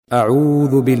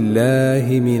أعوذ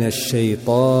بالله من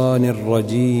الشيطان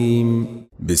الرجيم.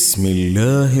 بسم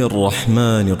الله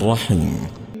الرحمن الرحيم.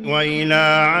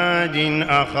 وإلى عاد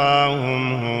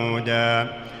أخاهم هودا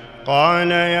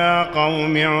قال يا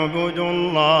قوم اعبدوا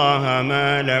الله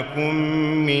ما لكم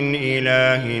من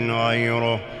إله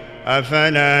غيره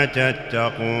أفلا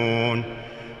تتقون.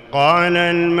 قال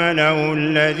الملأ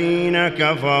الذين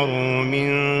كفروا من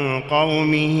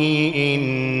قومه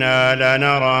إنا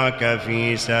لنراك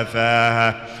في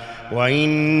سفاهة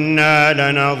وإنا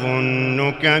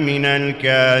لنظنك من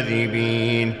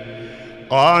الكاذبين.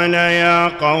 قال يا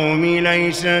قوم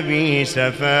ليس بي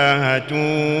سفاهة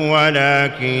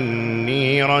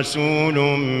ولكني رسول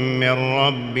من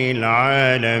رب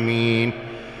العالمين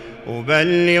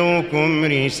أبلغكم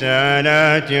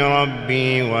رسالات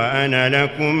ربي وأنا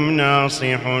لكم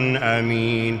ناصح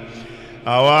أمين.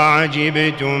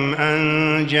 أوعجبتم أن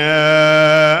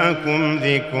جاءكم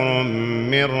ذكر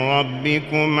من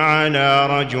ربكم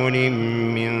على رجل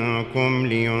منكم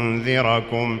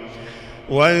لينذركم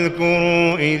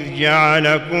واذكروا إذ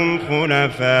جعلكم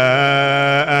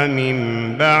خلفاء من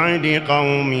بعد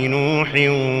قوم نوح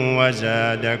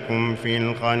وزادكم في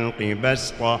الخلق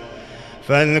بسطة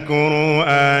فاذكروا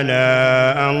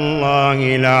آلاء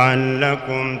الله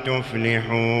لعلكم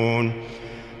تفلحون.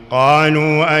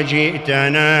 قالوا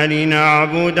أجئتنا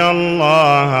لنعبد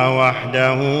الله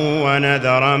وحده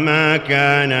ونذر ما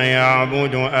كان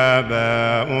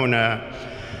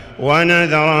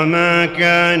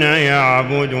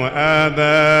يعبد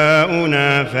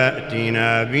آباؤنا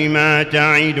فأتنا بما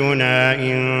تعدنا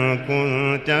إن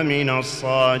كنت من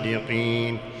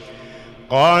الصادقين.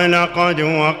 قال قد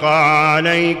وقع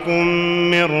عليكم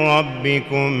من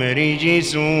ربكم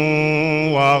رجس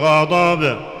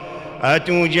وغضب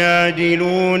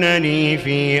أتجادلونني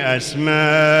في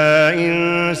أسماء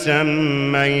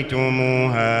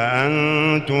سميتموها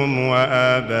أنتم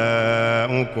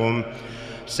وآباؤكم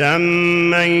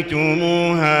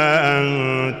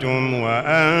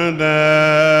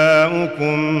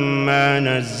ما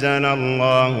نزل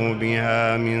الله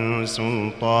بها من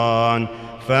سلطان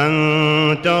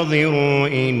فانتظروا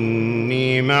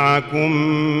إني معكم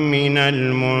من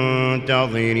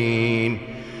المنتظرين.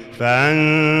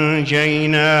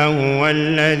 فأنجيناه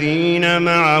والذين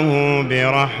معه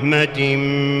برحمة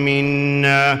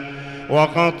منا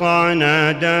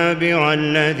وقطعنا دابر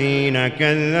الذين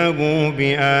كذبوا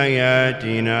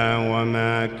بآياتنا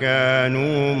وما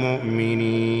كانوا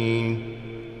مؤمنين.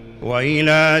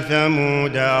 وإلى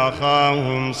ثمود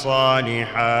أخاهم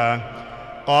صالحا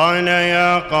قال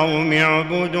يا قوم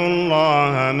اعبدوا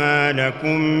الله ما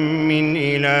لكم من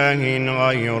إله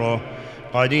غيره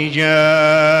قد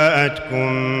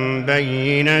جاءتكم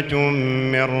بينة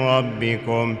من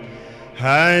ربكم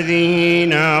هذه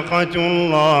ناقة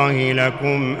الله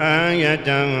لكم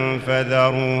آية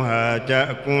فذروها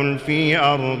تأكل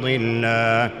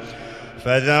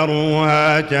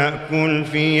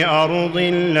في أرض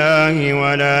الله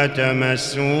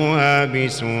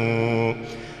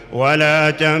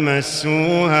ولا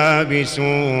تمسوها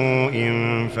بسوء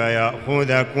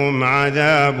فيأخذكم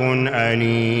عذاب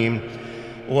أليم.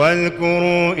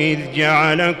 واذكروا إذ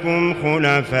جعلكم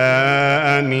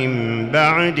خلفاء من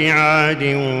بعد عاد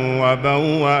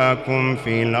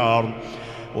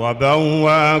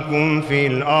وبوأكم في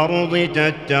الأرض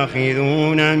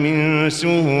تتخذون من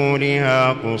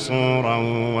سهولها قصورا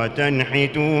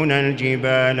وتنحتون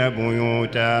الجبال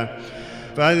بيوتا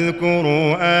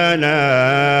فاذكروا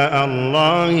آلاء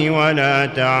الله ولا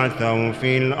تعثوا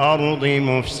في الأرض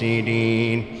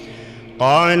مفسدين.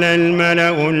 قال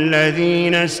الملأ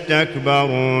الذين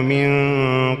استكبروا من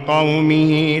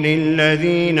قومه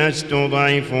للذين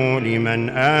استضعفوا لمن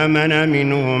آمن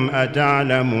منهم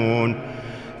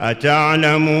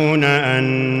أتعلمون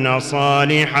أن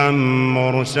صالحا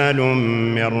مرسل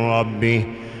من ربه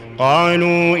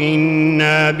قالوا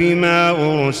إنا بما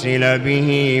أرسل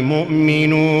به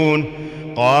مؤمنون.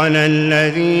 قال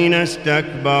الذين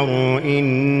استكبروا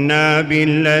إنا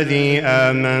بالذي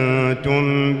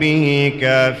آمنتم به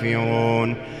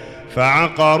كافرون.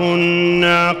 فعقروا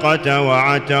الناقة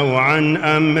وعتوا عن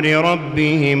أمر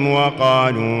ربهم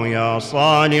وقالوا يا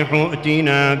صالح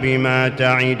ائتنا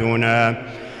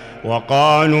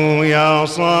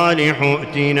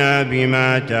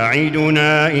بما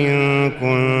تعدنا إن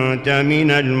كنت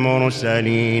من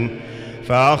المرسلين.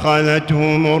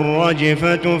 فأخذتهم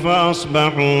الرجفة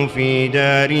فأصبحوا في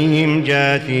دارهم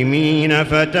جاثمين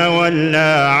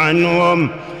فتولى عنهم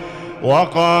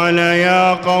وقال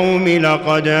يا قوم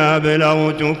لقد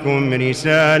أبلغتكم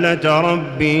رسالة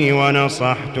ربي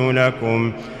ونصحت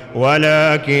لكم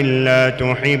ولكن لا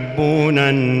تحبون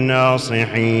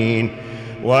الناصحين.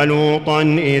 ولوطا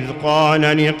إذ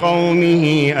قال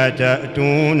لقومه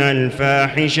أتأتون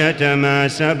الفاحشة ما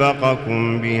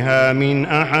سبقكم بها من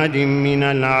أحد من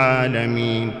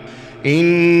العالمين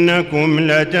إنكم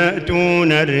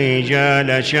لتأتون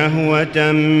الرجال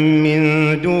شهوة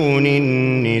من دون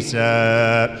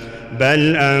النساء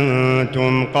بل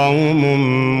أنتم قوم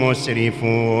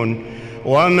مسرفون.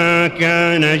 وما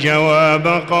كان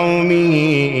جواب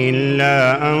قومه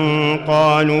إلا أن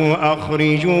قالوا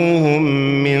أخرجوهم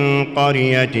من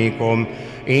قريتكم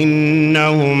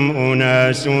إنهم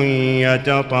أناس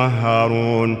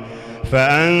يتطهرون.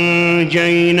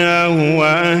 فأنجيناه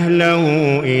وأهله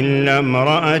إلا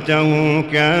امرأته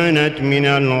كانت من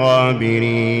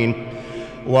الغابرين.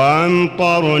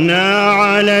 وأمطرنا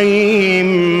عليهم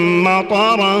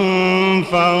مطرا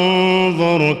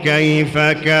فانظر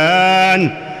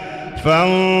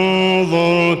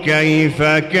كيف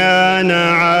كان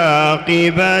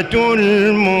عاقبة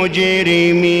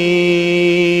المجرمين.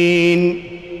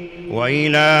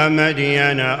 وإلى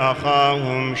مدين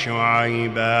أخاهم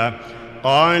شعيبا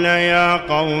قال يا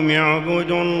قوم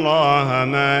اعبدوا الله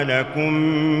ما لكم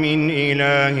من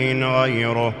إله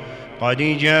غيره قد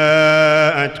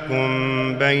جاءتكم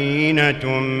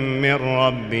بينة من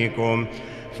ربكم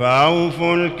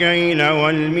فأوفوا الكيل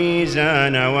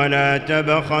والميزان ولا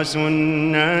تبخسوا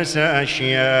الناس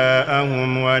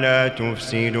أشياءهم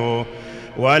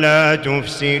ولا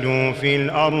تفسدوا في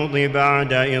الأرض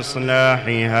بعد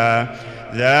إصلاحها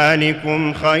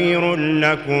ذلكم خير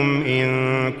لكم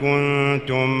إن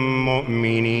كنتم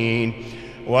مؤمنين.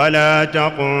 ولا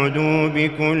تقعدوا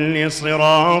بكل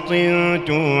صراط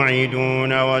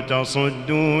توعدون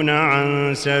وتصدون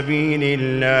عن سبيل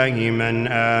الله من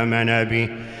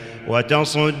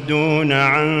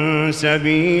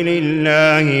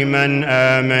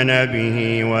آمن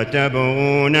به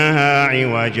وتبغونها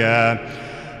عوجا.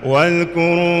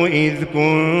 واذكروا إذ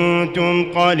كنتم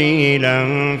قليلا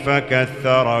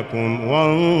فكثركم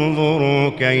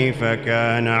وانظروا كيف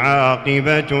كان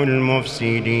عاقبة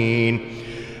المفسدين.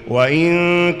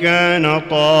 وإن كان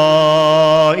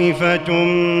طائفة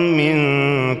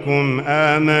منكم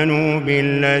آمنوا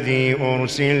بالذي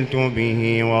أرسلت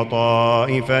به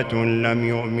وطائفة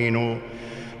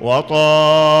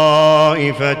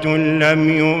لم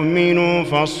يؤمنوا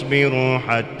فاصبروا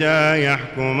حتى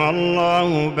يحكم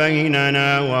الله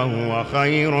بيننا وهو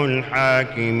خير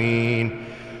الحاكمين.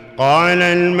 قال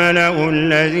الملأ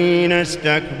الذين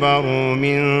استكبروا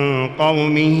من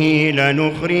قومه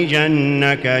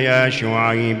لنخرجنك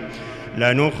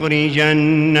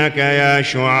يا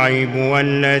شعيب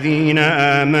والذين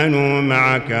آمنوا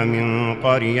معك من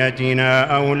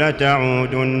قريتنا أو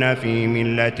لتعودن في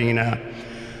ملتنا.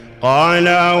 قال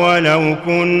أولو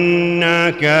كنا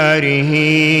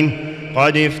كارهين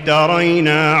قد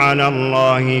افترينا على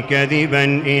الله كذبا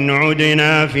إن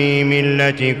عدنا في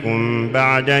ملتكم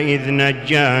بعد إذ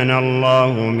نجانا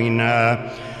الله منها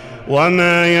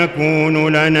وما يكون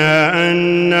لنا أن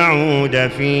نعود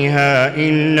فيها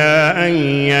إلا أن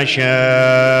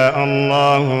يشاء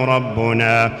الله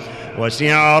ربنا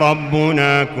وسع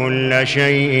ربنا كل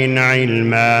شيء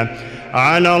علما.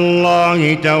 على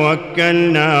الله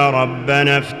توكلنا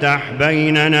ربنا افتح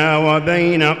بيننا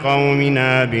وبين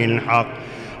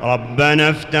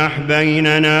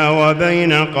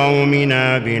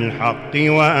قومنا بالحق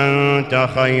وأنت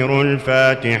خير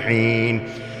الفاتحين.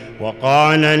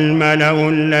 وقال الملأ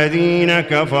الذين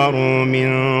كفروا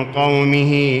من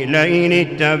قومه لئن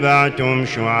اتبعتم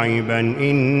شعيبا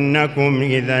إنكم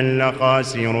إذا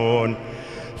لخاسرون.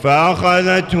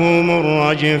 فأخذتهم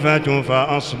الرجفة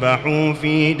فأصبحوا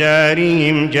في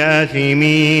دارهم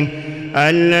جاثمين.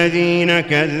 الذين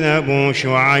كذبوا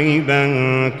شعيبا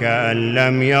كأن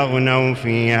لم يغنوا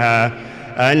فيها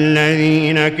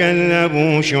الذين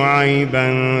كذبوا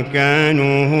شعيبا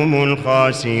كانوا هم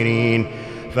الخاسرين.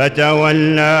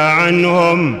 فتولى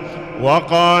عنهم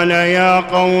وقال يا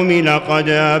قوم لقد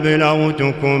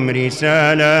أبلغتكم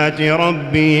رسالات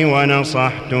ربي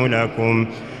ونصحت لكم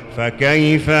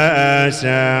فكيف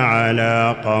آسى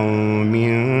على قوم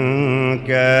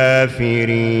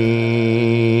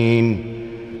كافرين.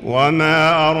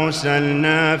 وما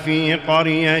أرسلنا في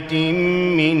قرية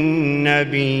من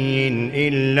نبي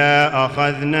إلا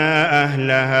أخذنا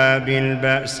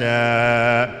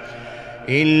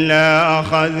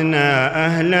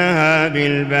أهلها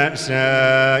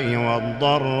بالبأساء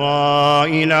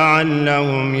والضراء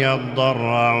لعلهم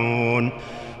يضرعون.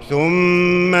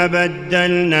 ثم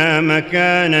بدلنا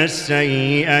مكان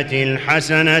السيئة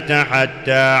الحسنة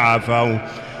حتى عفوا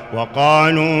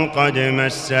وقالوا قد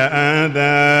مس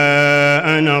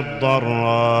آباءنا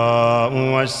الضراء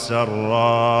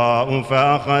والسراء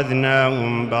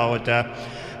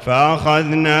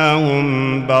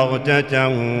فأخذناهم بغتة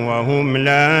وهم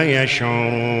لا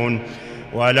يشعرون.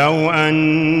 ولو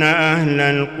أن أهل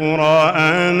القرى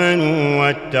آمنوا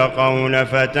واتقوا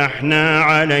لفتحنا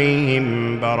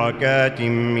عليهم بركات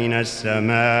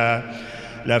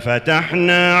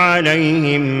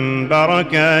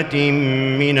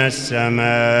من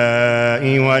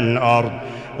السماء والأرض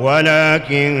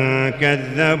ولكن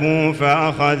كذبوا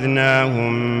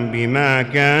فأخذناهم بما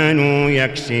كانوا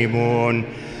يكسبون.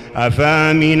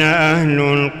 أفامن أهل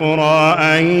القرى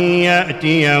أن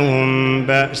يأتيهم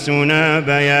بأسنا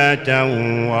بياتا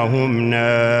وهم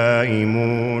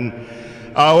نائمون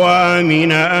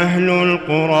أوامن أهل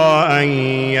القرى أن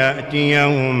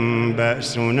يأتيهم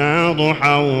بأسنا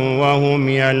ضحى وهم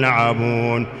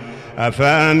يلعبون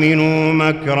أفامنوا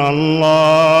مكر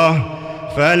الله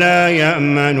فلا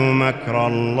يأمن مكر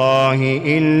الله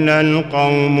إلا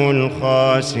القوم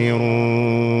الخاسرون.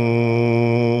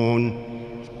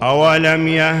 أولم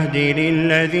يهد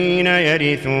للذين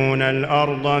يرثون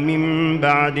الأرض من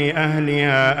بعد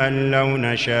أهلها أن لو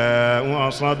نشاء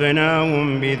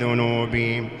أصبناهم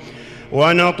بذنوبهم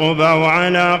ونطبع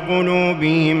على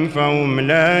قلوبهم فهم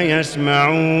لا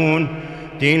يسمعون.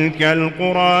 تلك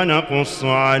القرى نقص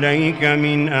عليك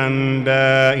من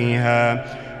أنبائها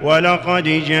ولقد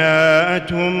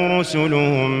جاءتهم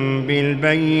رسلهم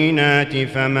بالبينات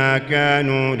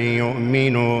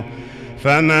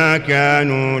فما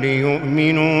كانوا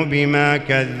ليؤمنوا بما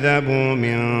كذبوا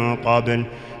من قبل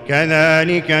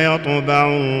كذلك يطبع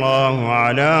الله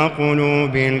على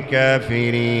قلوب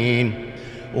الكافرين.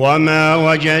 وما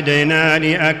وجدنا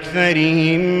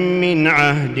لأكثرهم من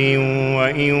عهد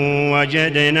وإن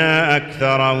وجدنا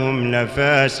أكثرهم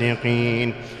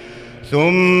لفاسقين.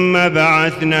 ثم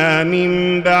بعثنا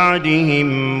من بعدهم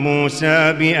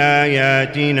موسى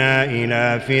بآياتنا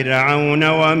إلى فرعون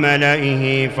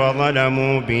وملئه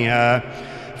فظلموا بها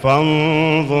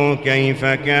فانظر كيف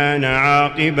كان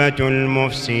عاقبة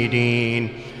المفسدين.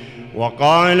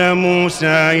 وقال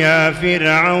موسى يا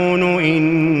فرعون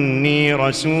إني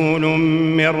رسول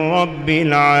من رب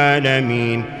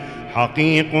العالمين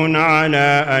حقيق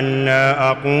على أن لا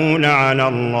أقول على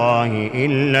الله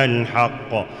إلا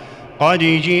الحق قد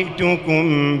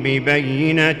جئتكم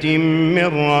ببينة من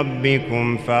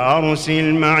ربكم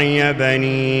فأرسل معي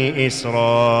بني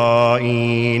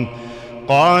إسرائيل.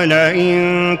 قال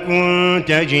إن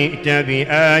كنت جئت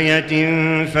بآية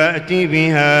فأت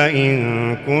بها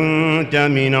إن كنت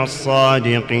من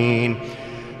الصادقين.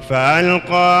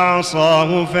 فألقى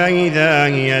عصاه فإذا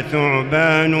هي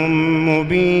ثعبان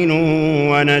مبين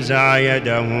ونزع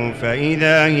يده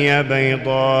فإذا هي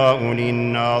بيضاء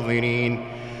للناظرين.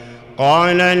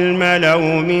 قال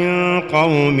الملأ من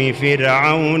قوم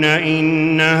فرعون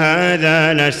إن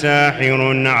هذا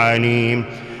لساحر عليم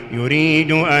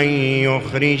يريد أن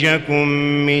يخرجكم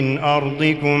من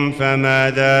أرضكم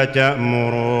فماذا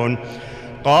تأمرون.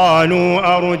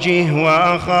 قالوا أرجه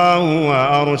وأخاه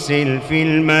وأرسل في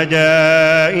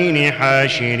المدائن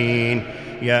حاشرين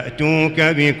يأتوك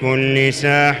بكل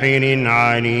ساحر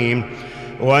عليم.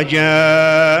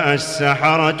 وجاء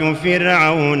السحرة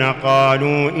فرعون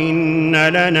قالوا إن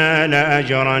لنا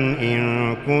لأجرا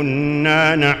إن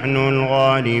كنا نحن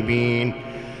الغالبين.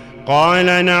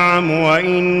 قال نعم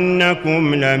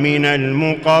وإنكم لمن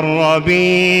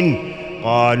المقربين.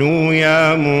 قالوا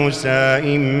يا موسى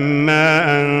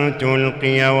إما أن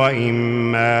تلقي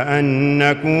وإما أن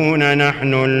نكون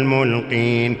نحن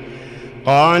الملقين.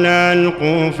 قال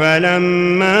ألقوا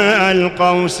فلما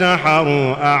ألقوا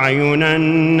سحروا أعين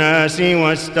الناس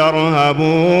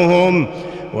واسترهبوهم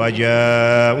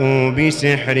وجاءوا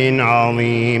بسحر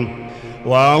عظيم.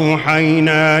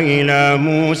 وأوحينا إلى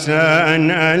موسى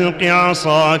أن ألق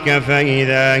عصاك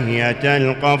فإذا هي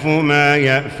تلقف ما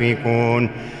يأفكون.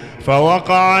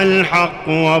 فوقع الحق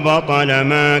وبطل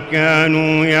ما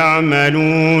كانوا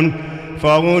يعملون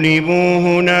فغلبوا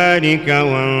هنالك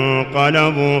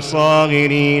وانقلبوا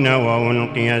صاغرين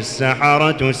وألقي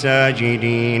السحرة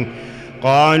ساجدين.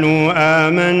 قالوا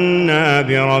آمنا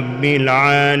برب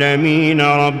العالمين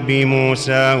رب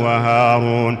موسى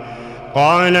وهارون.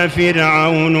 قال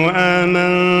فرعون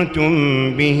آمنتم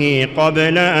به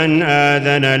قبل أن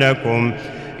آذن لكم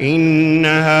إن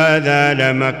هذا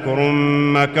لمكر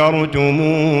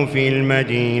مكرتموه في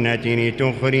المدينة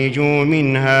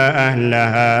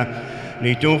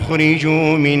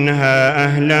لتخرجوا منها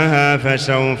أهلها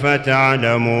فسوف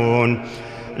تعلمون.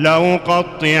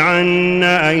 لأقطعن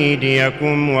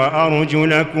أيديكم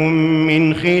وأرجلكم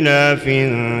من خلاف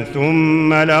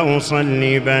ثم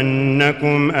لأصلبنكم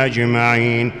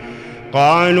أجمعين.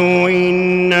 قالوا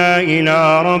إنا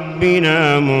إلى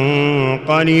ربنا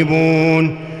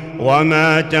منقلبون.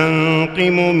 وما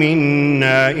تنقم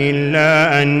منا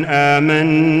إلا أن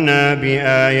آمنا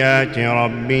بآيات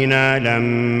ربنا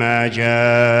لما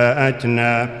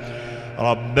جاءتنا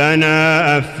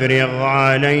ربنا أفرغ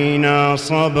علينا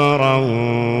صبرا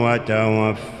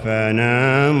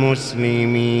وتوفنا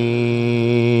مسلمين.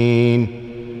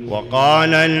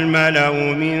 وقال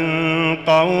الملأ من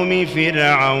قوم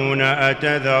فرعون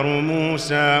أتذر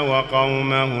موسى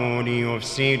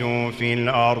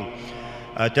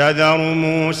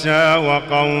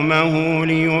وقومه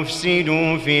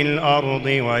ليفسدوا في الأرض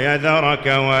ويذرك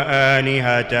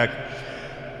وآلهتك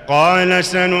قال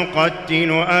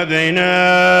سنقتل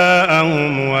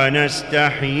أبناءهم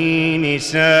ونستحيي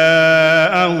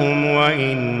نساءهم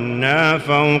وإنا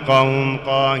فوقهم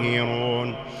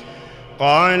قاهرون.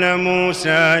 قال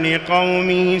موسى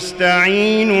لقومه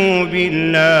استعينوا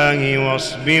بالله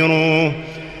واصبروا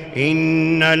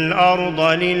إن الأرض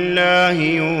لله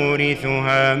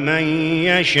يورثها من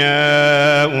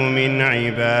يشاء من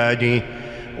عباده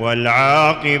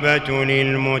والعاقبة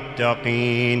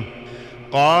للمتقين.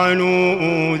 قالوا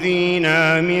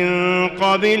أوذينا من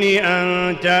قبل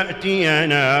أن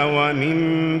تأتينا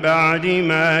ومن بعد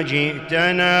ما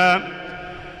جئتنا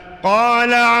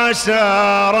قال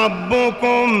عسى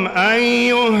ربكم أن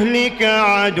يهلك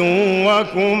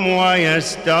عدوكم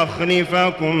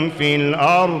ويستخلفكم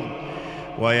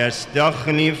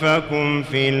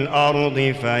في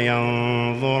الأرض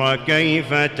فينظر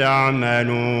كيف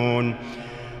تعملون.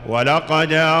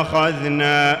 ولقد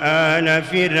أخذنا آل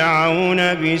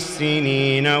فرعون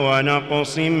بالسنين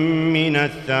ونقص من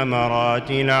الثمرات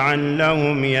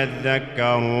لعلهم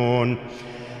يذكرون.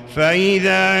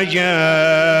 فإذا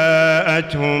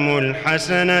جاءتهم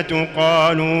الحسنة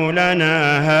قالوا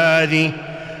لنا هذه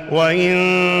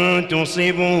وإن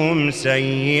تصبهم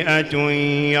سيئة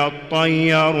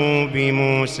يطيروا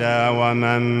بموسى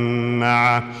ومن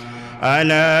معه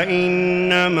ألا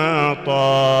إنما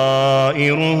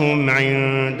طائرهم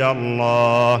عند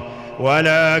الله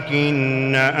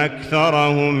ولكن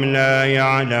أكثرهم لا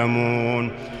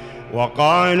يعلمون.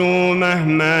 وقالوا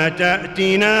مهما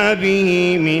تأتنا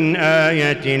به من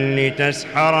آية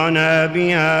لتسحرنا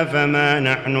بها فما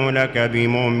نحن لك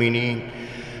بمؤمنين.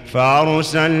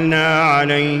 فأرسلنا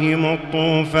عليهم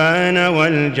الطوفان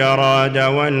والجراد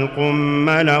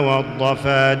والقمل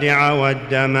والضفادع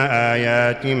والدم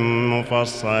آيات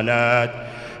مفصلات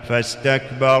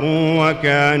فاستكبروا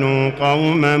وكانوا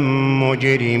قوما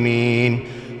مجرمين.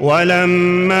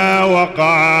 ولما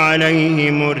وقع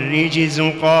عليهم الرجز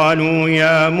قالوا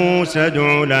يا موسى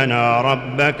ادع لنا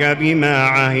ربك بما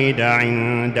عهد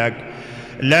عندك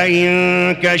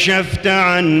لئن كشفت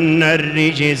عنا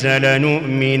الرجز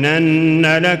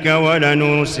لنؤمنن لك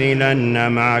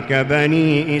ولنرسلن معك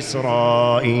بني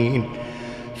إسرائيل.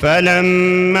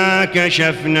 فلما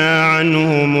كشفنا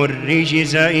عنهم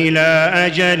الرجز إلى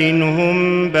أجل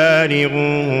هم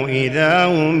بالغوه إذا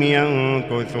هم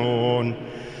ينكثون.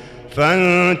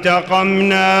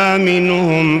 فانتقمنا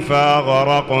منهم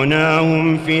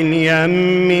فأغرقناهم في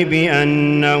اليم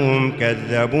بأنهم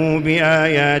كذبوا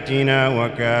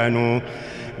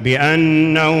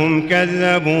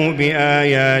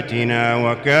بآياتنا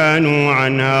وكانوا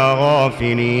عنها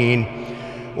غافلين.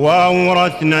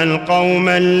 وأورثنا القوم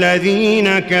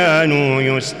الذين كانوا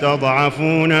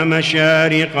يستضعفون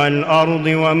مشارق الأرض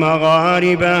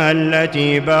ومغاربها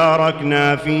التي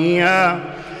باركنا فيها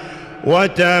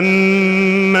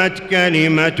وتمت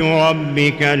كلمة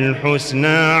ربك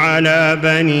الحسنى على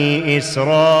بني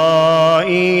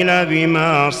إسرائيل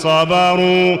بما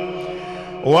صبروا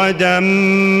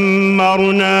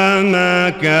ودمرنا ما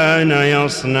كان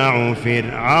يصنع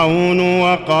فرعون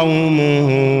وقومه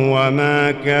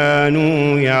وما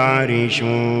كانوا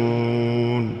يعرشون.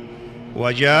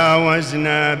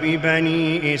 وجاوزنا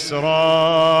ببني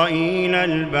إسرائيل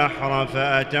البحر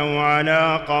فأتوا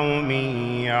على قوم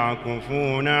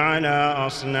يعكفون على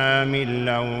أصنام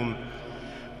لهم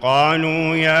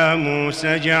قالوا يا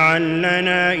موسى اجعل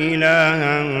لنا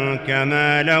إلها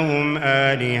كما لهم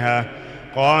آلهة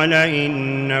قال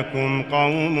إنكم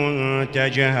قوم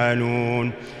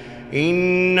تجهلون.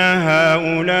 إن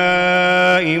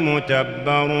هؤلاء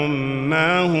متبر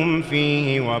ما هم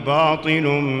فيه وباطل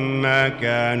ما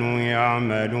كانوا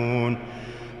يعملون.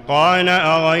 قال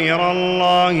أغير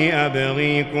الله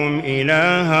أبغيكم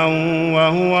إلها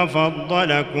وهو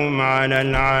فضلكم على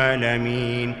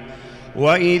العالمين.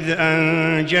 وإذ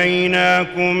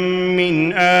أنجيناكم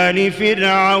من آل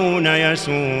فرعون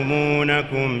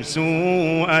يسومونكم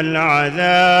سوء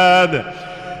العذاب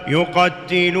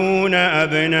يقتلون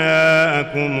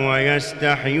أبناءكم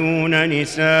ويستحيون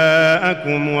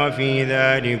نساءكم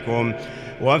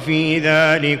وفي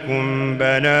ذلكم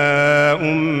بلاء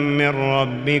من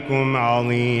ربكم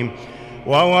عظيم.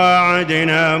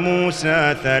 وواعدنا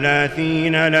موسى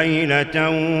 30 ليلة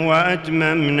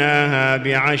وأتممناها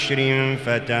ب10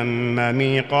 فتم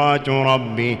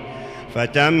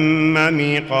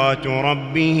ميقات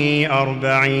ربه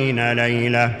 40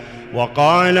 ليلة.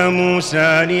 وقال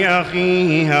موسى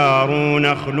لأخيه هارون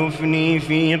اخلفني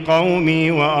في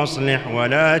قومي وأصلح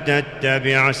ولا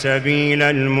تتبع سبيل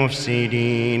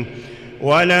المفسدين.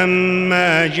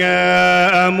 ولما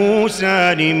جاء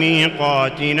موسى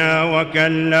لميقاتنا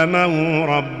وكلمه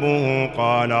ربه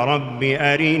قال رب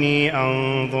أرني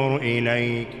أنظر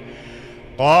إليك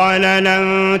قال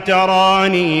لن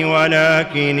تراني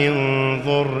ولكن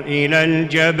انظر إلى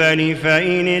الجبل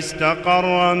فإن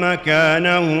استقر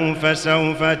مكانه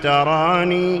فسوف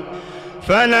تراني.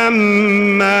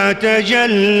 فلما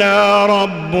تجلى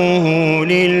ربه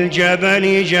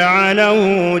للجبل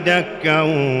جعله دكا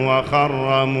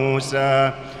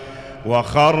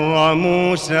وخر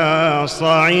موسى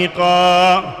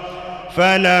صعقا.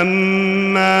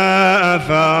 فلما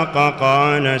أفاق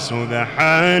قال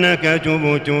سبحانك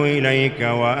تبت إليك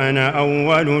وأنا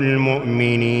أول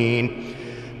المؤمنين.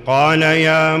 قال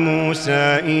يا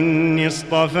موسى إني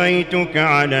اصطفيتك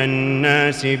على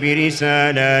الناس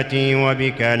برسالاتي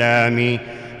وبكلامي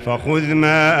فخذ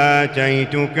ما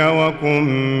آتيتك وكن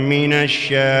من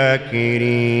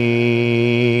الشاكرين.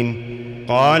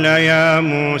 قال يا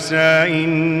موسى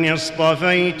إني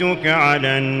اصطفيتك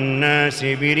على الناس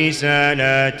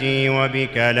برسالاتي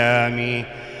وبكلامي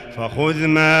فخذ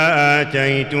ما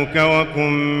آتيتك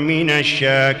وكن من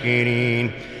الشاكرين.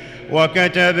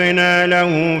 وكتبنا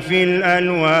له في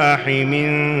الألواح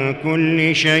من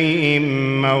كل شيء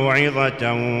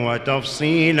موعظة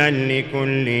وتفصيلا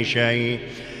لكل شيء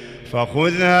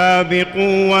فخذها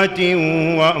بقوة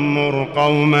وأمر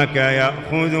قومك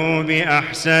يأخذوا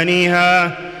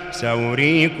بأحسنها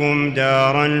سأريكم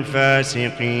دار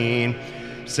الفاسقين.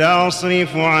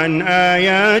 سأصرف عن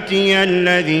آياتي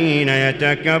الذين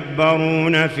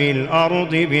يتكبرون في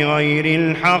الأرض بغير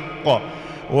الحق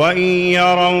وإن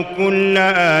يروا كل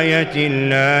آية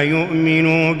لا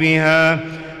يؤمنوا بها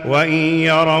وإن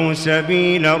يروا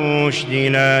سبيل الرشد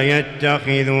لا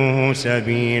يتخذوه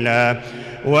سبيلا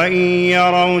وإن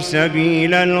يروا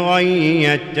سبيل الغي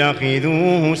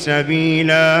يتخذوه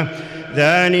سبيلا.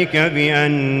 ذلك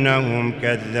بأنهم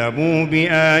كذبوا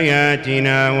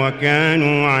بآياتنا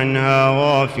وكانوا عنها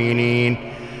غافلين.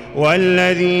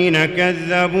 والذين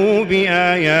كذبوا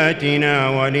بآياتنا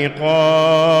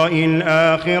ولقاء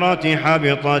الآخرة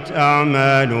حبطت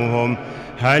أعمالهم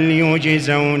هل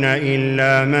يجزون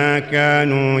إلا ما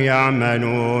كانوا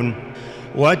يعملون.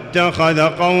 واتخذ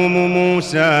قوم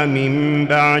موسى من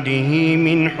بعده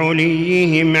من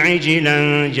حليهم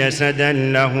عجلا جسدا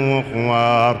له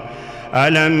خوار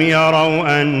ألم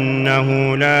يروا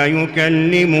أنه لا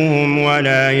يكلمهم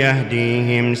ولا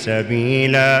يهديهم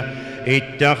سبيلا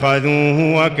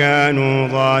اتخذوه وكانوا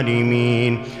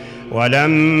ظالمين.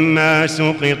 ولما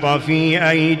سقط في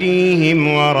أيديهم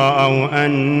ورأوا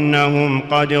أنهم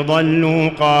قد ضلوا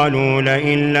قالوا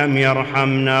لئن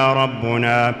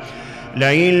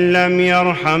لم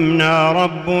يرحمنا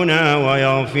ربنا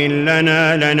ويغفر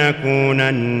لنا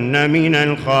لنكونن من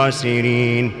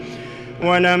الخاسرين.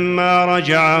 ولما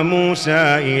رجع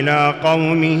موسى إلى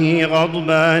قومه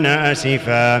غضبان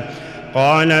أسفا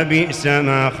قال بئس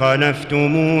ما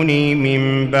خلفتموني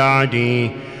من بعدي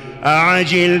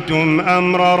أعجلتم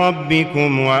أمر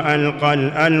ربكم وألقى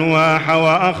الألواح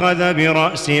وأخذ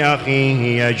برأس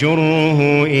أخيه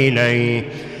يجره إليه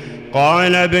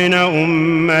قال ابن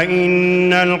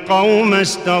إن القوم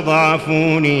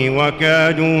استضعفوني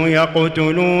وكادوا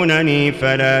يقتلونني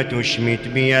فلا تشمت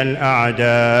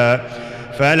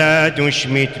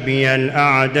بي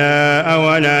الأعداء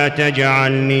ولا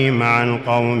تجعلني مع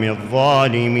القوم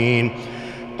الظالمين.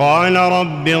 قال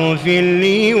رب اغفر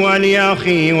لي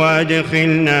ولأخي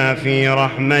وادخلنا في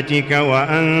رحمتك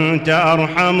وأنت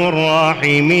أرحم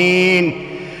الراحمين.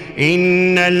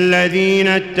 إن الذين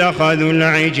اتخذوا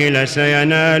العجل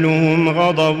سينالهم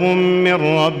غضب من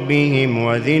ربهم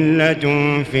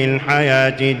وذلة في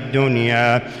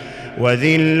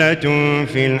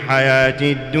الحياة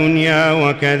الدنيا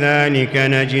وكذلك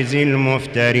نجزي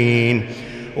المفترين.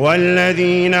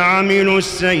 والذين عملوا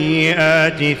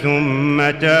السيئات ثم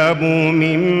تابوا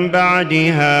من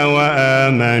بعدها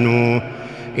وآمنوا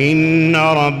إن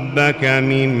ربك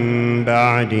من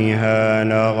بعدها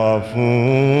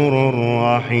لغفور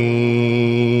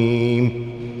رحيم.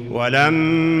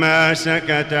 ولما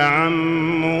سكت عن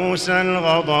موسى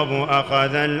الغضب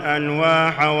أخذ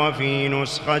الألواح وفي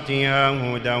نسختها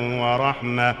هدى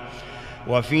ورحمة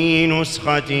وفي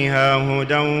نسختها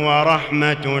هدى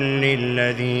ورحمة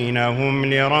للذين هم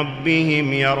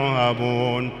لربهم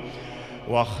يرهبون.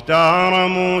 واختار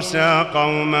موسى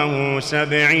قومه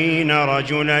 70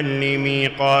 رجلا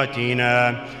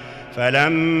لميقاتنا،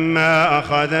 فلما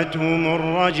أخذتهم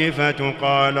الرجفة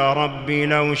قال رب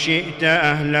لو شئت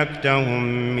أهلكتهم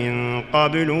من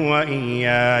قبل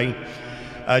وإياي،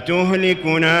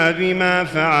 أتهلكنا بما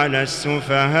فعل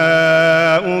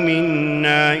السفهاء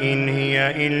منا إن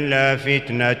هي إلا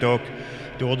فتنتك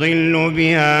تضل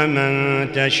بها من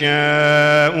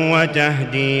تشاء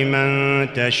وتهدي من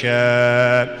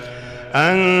تشاء،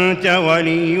 أنت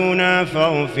ولينا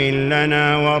فاغفر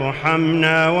لنا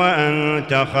وارحمنا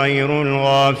وأنت خير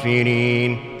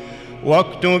الغافرين.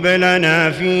 واكتب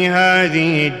لنا في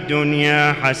هذه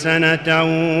الدنيا حسنة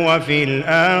وفي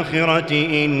الآخرة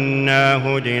إنا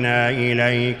هدنا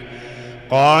إليك.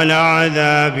 قال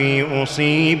عذابي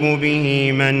أصيب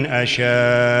به من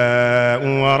أشاء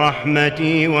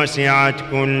ورحمتي وسعت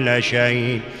كل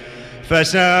شيء،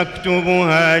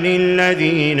 فسأكتبها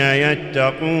للذين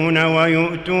يتقون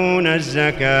ويؤتون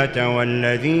الزكاة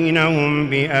والذين هم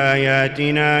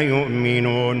بآياتنا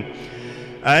يؤمنون،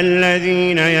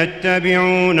 الذين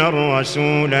يتبعون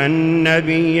الرسول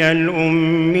النبي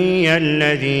الأمي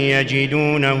الذي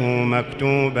يجدونه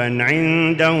مكتوبا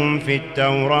عندهم في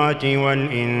التوراة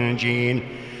والإنجيل،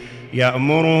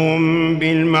 يأمرهم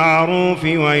بالمعروف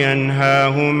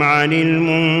وينهاهم عن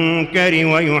المنكر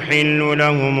ويحل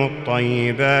لهم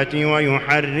الطيبات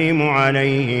ويحرم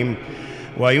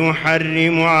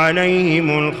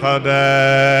عليهم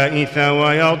الخبائث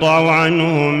ويضع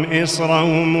عنهم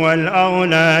إصرهم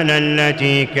والأغلال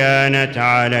التي كانت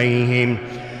عليهم.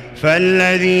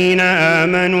 فالذين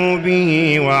آمنوا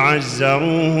به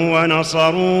وعزروه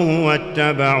ونصروه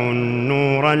واتبعوا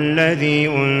النور الذي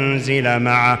أنزل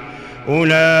معه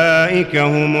أولئك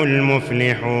هم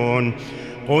المفلحون.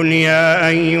 قل يا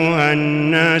أيها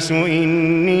الناس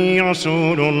إني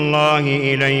رسول الله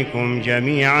إليكم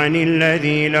جميعا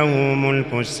الذي له ملك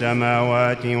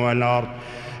السماوات والأرض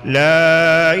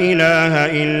لا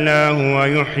إله إلا هو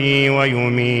يحيي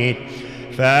ويميت،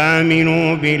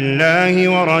 فآمنوا بالله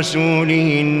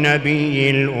ورسوله النبي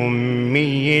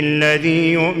الأمي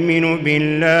الذي يؤمن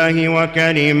بالله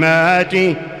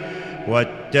وكلماته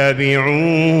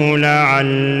واتبعوه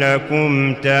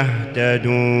لعلكم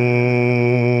تهتدون.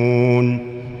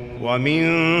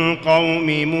 ومن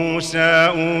قوم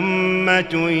موسى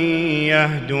أمة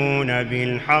يهدون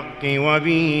بالحق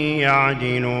وبه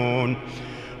يعدلون.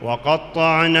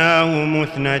 وقطعناهم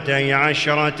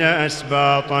 12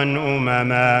 أسباطا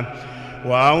أمما،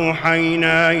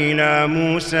 وأوحينا إلى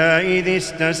موسى إذ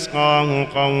استسقاه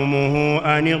قومه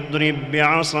أن اضرب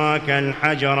بعصاك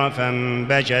الحجر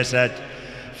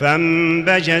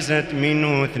فانبجست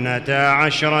منه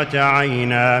 12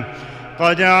 عينا،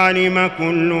 قد علم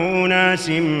كل أناس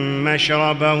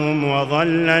مشربهم،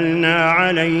 وظللنا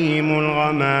عليهم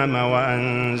الغمام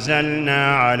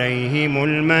وأنزلنا عليهم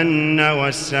المن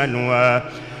والسلوى،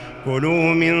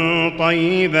 كلوا من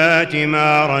طيبات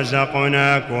ما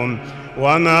رزقناكم،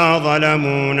 وما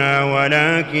ظلمونا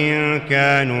ولكن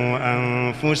كانوا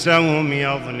أنفسهم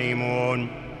يظلمون.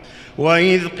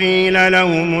 وإذ قيل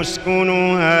لهم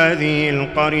اسكنوا هذه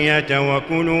القرية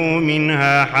وكلوا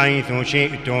منها حيث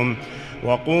شئتم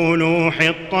وقولوا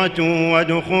حطة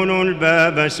وادخلوا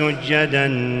الباب سجدا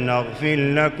نغفر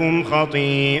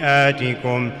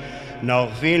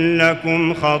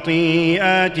لكم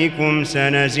خطيئاتكم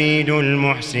سنزيد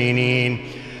المحسنين.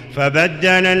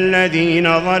 فبدل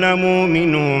الذين ظلموا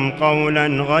منهم قولا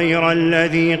غير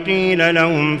الذي قيل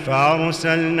لهم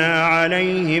فأرسلنا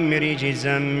عليهم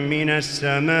رجزا من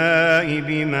السماء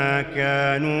بما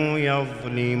كانوا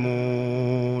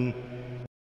يظلمون.